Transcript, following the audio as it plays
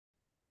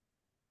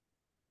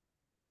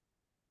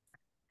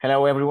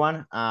Hello,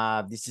 everyone.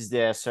 This is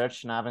the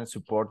Search, Nav, and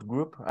Support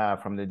group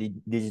from the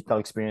Digital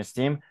Experience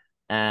team.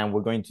 And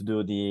we're going to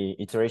do the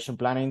iteration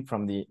planning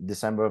from the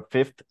December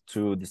 5th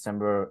to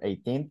December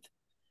 18th.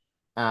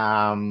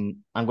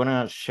 I'm going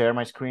to share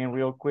my screen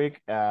real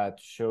quick to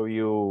show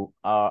you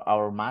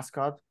our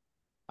mascot.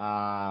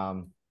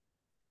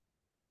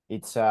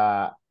 It's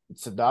a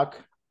duck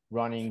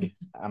running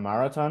a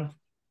marathon.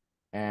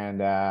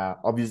 And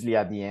obviously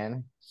at the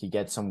end, he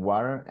gets some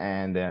water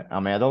and a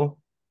medal.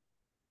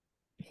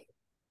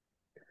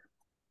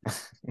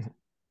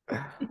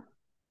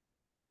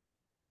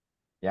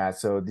 Yeah,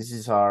 so this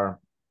is our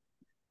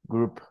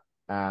group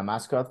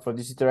mascot for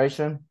this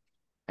iteration.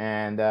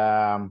 And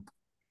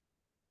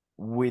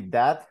with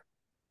that,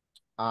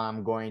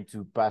 I'm going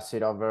to pass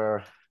it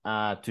over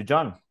to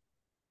John.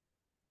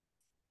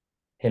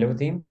 Hello,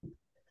 team.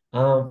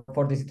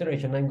 For this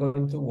iteration, I'm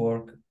going to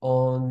work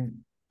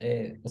on,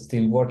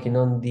 still working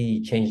on the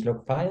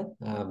changelog file,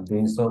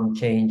 doing some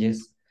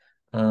changes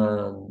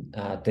and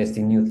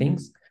testing new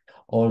things.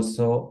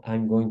 Also,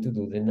 I'm going to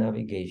do the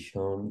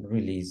navigation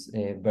release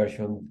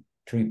version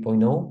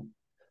 3.0.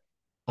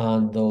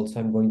 And also,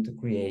 I'm going to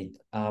create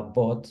a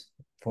bot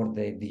for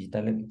the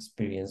digital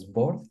experience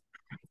board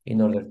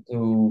in order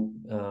to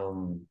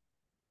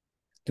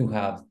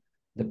have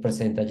the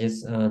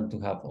percentages and to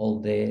have all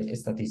the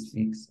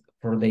statistics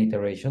for the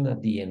iteration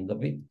at the end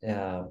of it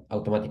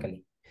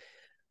automatically.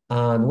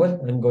 And well,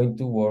 I'm going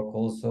to work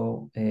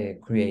also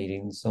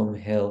creating some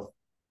health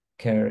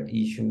care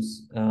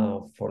issues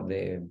for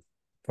the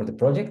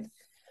project.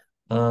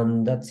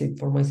 And that's it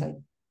for my side.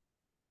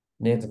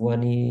 Next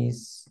one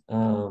is,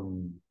 let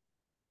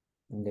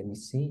me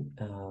see,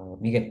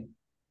 Miguel.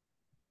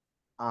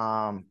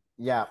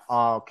 Yeah,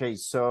 okay,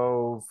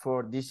 so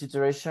for this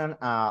iteration,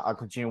 I'll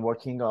continue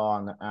working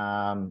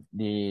on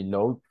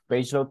the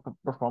page load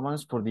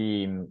performance for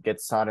the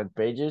get started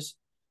pages.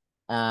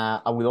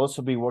 I will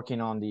also be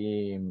working on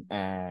the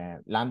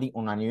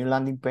on a new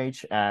landing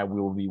page. We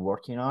will be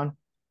working on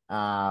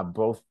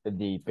both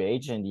the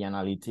page and the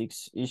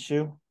analytics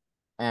issue.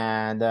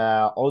 And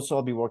also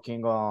I'll be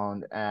working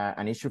on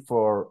an issue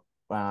for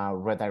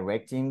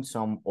redirecting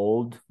some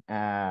old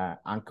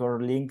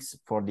anchor links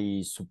for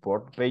the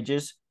support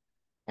pages.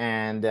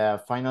 And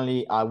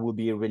finally, I will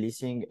be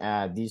releasing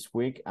this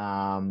week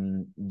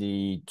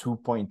the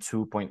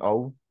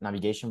 2.2.0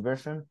 navigation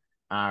version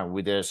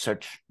with the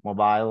search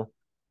mobile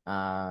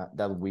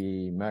that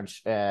we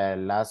merged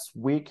last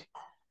week.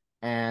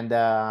 And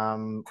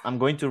I'm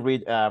going to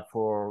read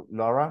for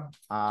Laura.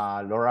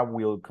 Laura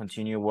will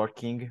continue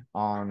working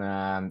on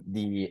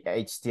the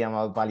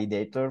HTML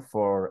validator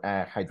for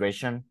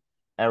hydration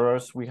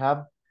errors we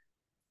have.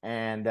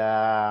 And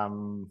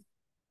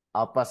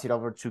I'll pass it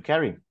over to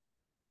Carrie.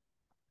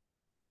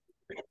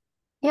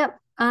 Yep.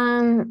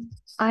 I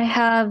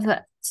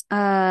have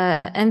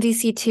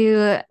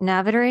MVC2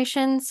 nav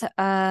iterations.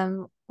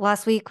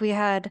 Last week we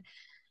had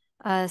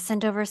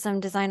sent over some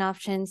design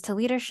options to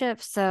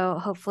leadership, so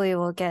hopefully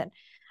we'll get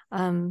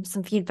some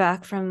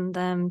feedback from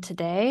them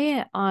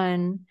today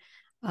on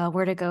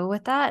where to go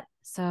with that,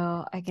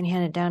 so I can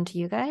hand it down to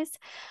you guys.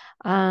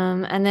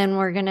 And then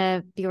we're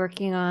gonna be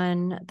working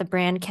on the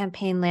brand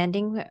campaign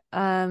landing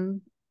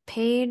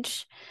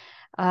page.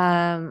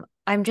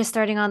 I'm just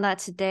starting on that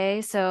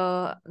today,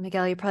 so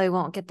Miguel, you probably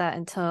won't get that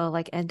until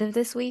like end of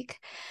this week.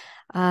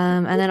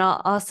 And then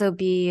I'll also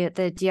be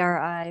the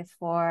DRI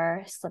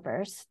for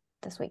slippers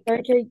this week.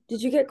 Sorry, Carrie,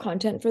 did you get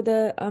content for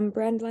the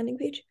brand landing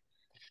page?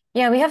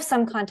 Yeah, we have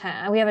some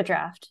content. We have a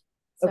draft,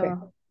 so okay.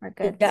 We're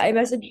good. Yeah, I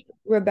messaged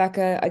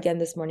Rebecca again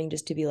this morning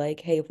just to be like,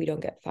 hey, if we don't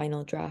get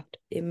final draft,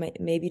 it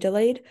may be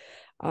delayed,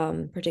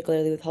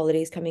 particularly with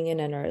holidays coming in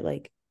and our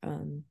like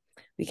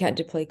we can't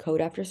deploy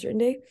code after a certain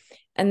day.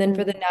 And then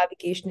for the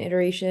navigation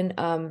iteration,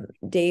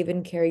 Dave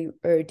and Carrie,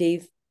 or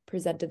Dave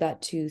presented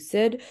that to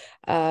Sid,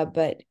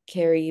 but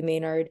Carrie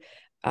Maynard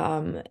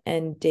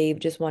and Dave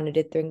just wanted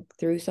it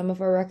through some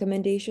of our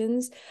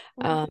recommendations.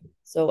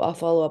 So I'll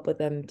follow up with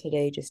them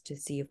today just to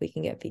see if we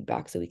can get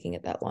feedback so we can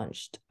get that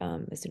launched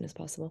as soon as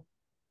possible.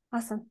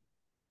 Awesome.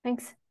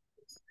 Thanks.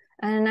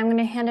 And I'm going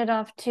to hand it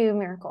off to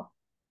Miracle.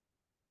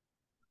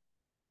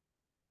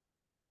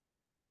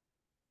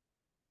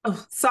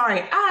 Oh,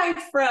 sorry, I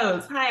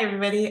froze. Hi,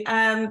 everybody.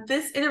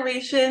 This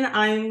iteration,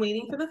 I'm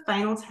waiting for the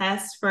final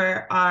test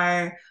for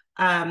our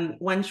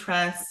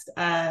OneTrust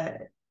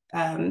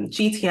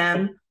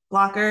GTM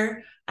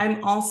blocker.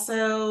 I'm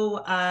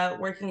also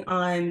working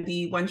on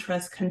the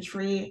OneTrust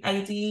country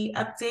ID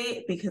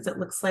update because it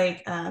looks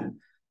like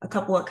a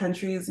couple of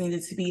countries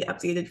needed to be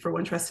updated for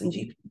OneTrust and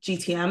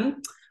GTM.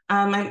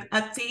 I'm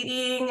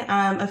updating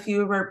a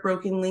few of our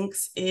broken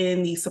links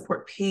in the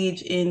support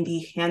page in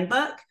the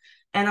handbook.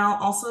 And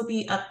I'll also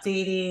be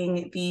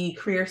updating the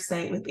career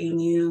site with a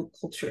new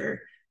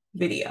culture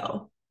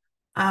video.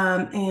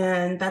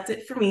 And that's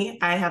it for me.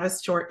 I have a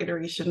short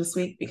iteration this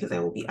week because I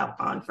will be out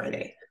on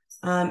Friday.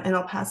 And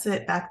I'll pass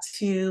it back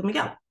to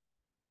Miguel.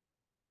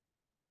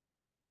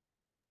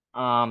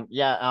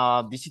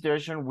 This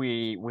iteration,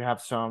 we have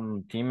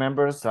some team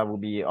members that will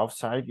be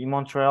offsite in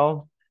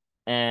Montreal.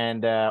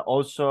 And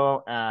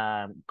also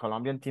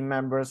Colombian team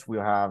members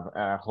will have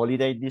a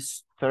holiday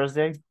this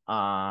Thursday.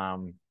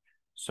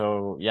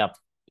 So yeah.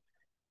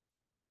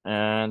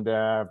 And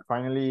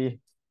finally,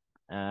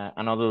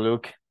 another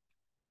look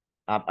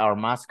at our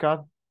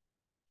mascot.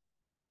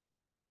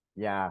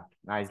 Yeah,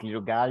 nice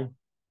little guy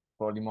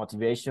for the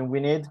motivation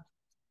we need.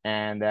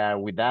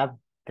 And with that,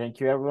 thank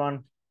you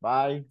everyone.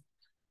 Bye.